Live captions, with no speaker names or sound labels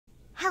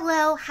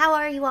Hello, how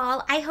are you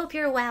all? I hope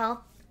you're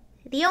well.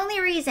 The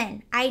only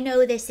reason I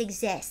know this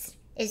exists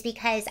is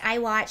because I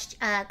watched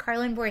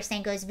Carlin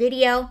Borisenko's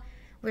video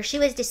where she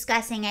was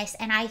discussing this,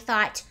 and I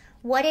thought,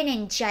 what an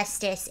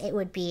injustice it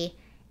would be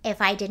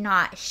if I did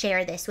not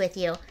share this with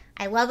you.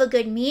 I love a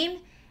good meme,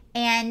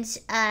 and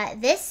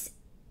this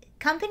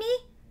company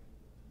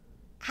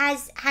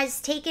has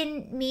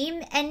taken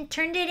meme and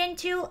turned it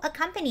into a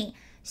company.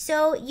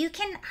 So you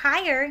can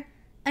hire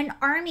an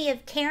army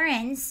of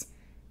Karens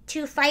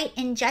to fight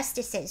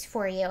injustices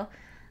for you.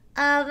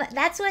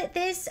 That's what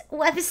this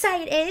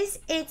website is.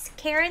 It's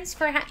Karens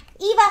for Eva.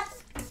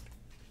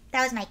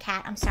 That was my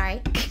cat. I'm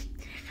sorry.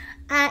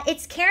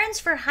 It's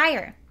Karens for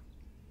Hire.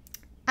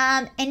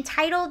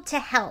 Entitled to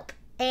help,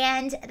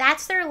 and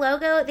that's their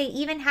logo. They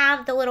even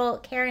have the little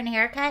Karen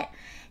haircut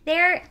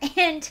there,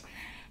 and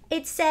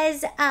it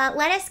says,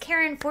 "Let us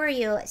Karen for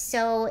you,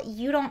 so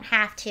you don't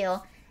have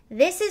to."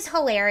 This is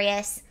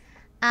hilarious.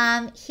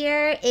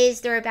 Here is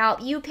their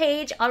About You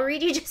page. I'll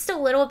read you just a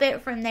little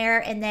bit from there,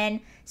 and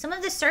then some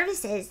of the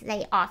services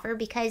they offer,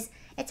 because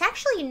it's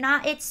actually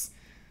not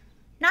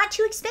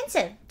too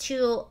expensive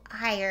to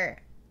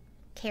hire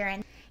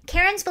Karen.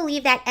 Karens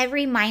believe that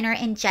every minor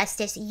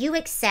injustice you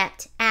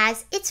accept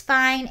as, "It's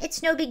fine,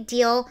 it's no big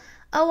deal,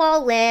 oh,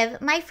 I'll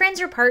live, my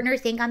friends or partner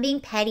think I'm being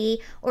petty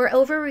or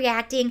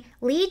overreacting,"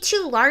 lead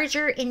to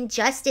larger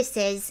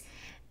injustices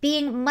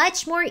being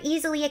much more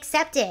easily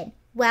accepted.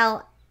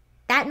 Well,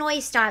 that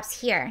noise stops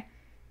here.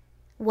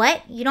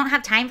 What? You don't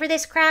have time for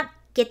this crap?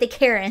 Get the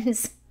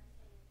Karens.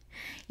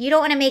 You don't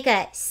want to make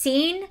a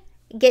scene?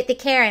 Get the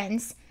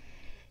Karens.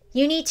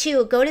 You need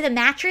to go to the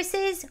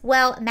mattresses?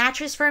 Well,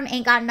 Mattress Firm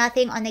ain't got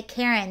nothing on the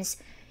Karens.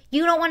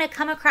 You don't want to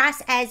come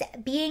across as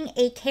being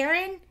a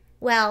Karen?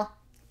 Well,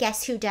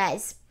 guess who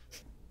does?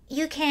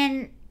 You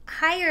can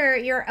hire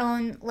your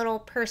own little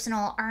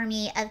personal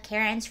army of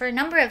Karens for a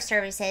number of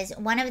services,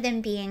 one of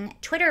them being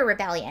Twitter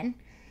rebellion.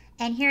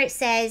 And here it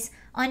says,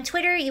 on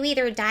Twitter, you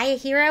either die a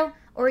hero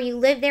or you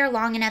live there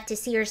long enough to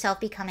see yourself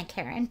become a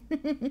Karen.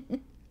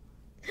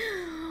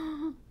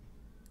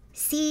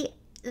 See,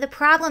 the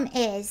problem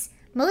is,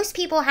 most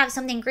people have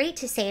something great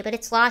to say, but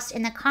it's lost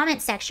in the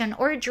comment section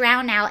or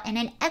drowned out in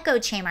an echo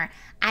chamber.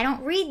 I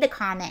don't read the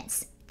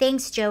comments.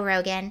 Thanks, Joe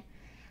Rogan.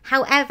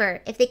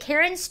 However, if the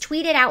Karens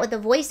tweet it out with the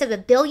voice of a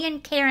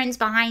billion Karens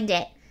behind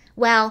it,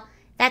 well,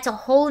 that's a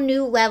whole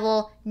new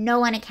level no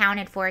one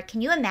accounted for.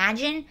 Can you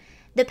imagine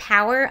the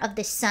power of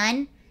the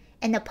sun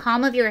in the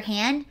palm of your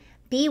hand?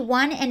 Be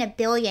one in a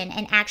billion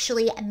and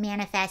actually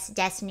manifest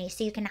destiny.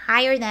 So you can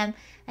hire them.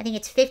 I think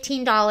it's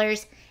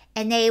 $15,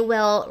 and they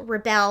will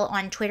rebel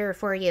on Twitter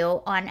for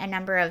you on a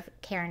number of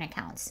Karen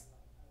accounts,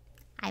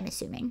 I'm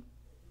assuming.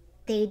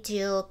 They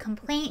do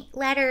complaint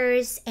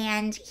letters,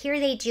 and here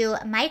they do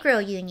micro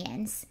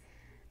unions.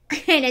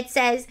 And it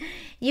says,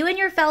 you and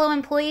your fellow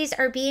employees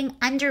are being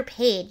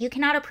underpaid. You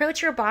cannot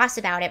approach your boss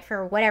about it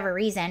for whatever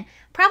reason,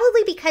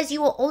 probably because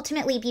you will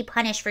ultimately be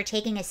punished for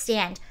taking a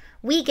stand.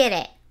 We get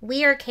it.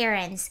 We are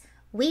Karens.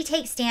 We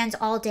take stands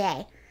all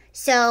day.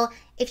 So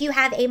if you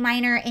have a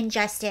minor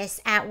injustice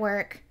at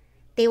work,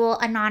 they will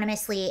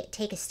anonymously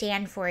take a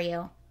stand for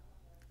you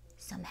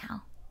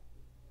somehow.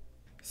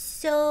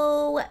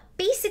 So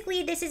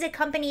basically, this is a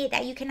company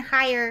that you can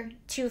hire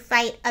to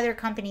fight other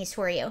companies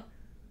for you.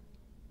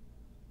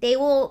 They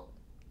will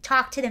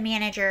talk to the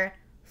manager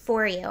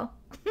for you.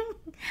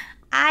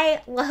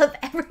 I love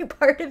every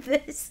part of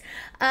this.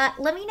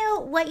 Let me know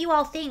what you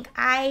all think.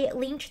 I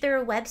linked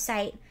their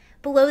website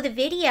below the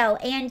video.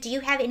 And do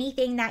you have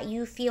anything that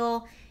you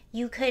feel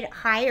you could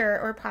hire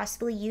or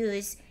possibly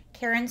use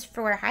Karens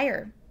for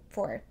hire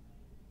for?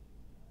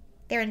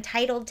 They're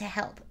entitled to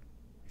help.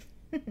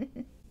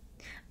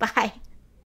 Bye.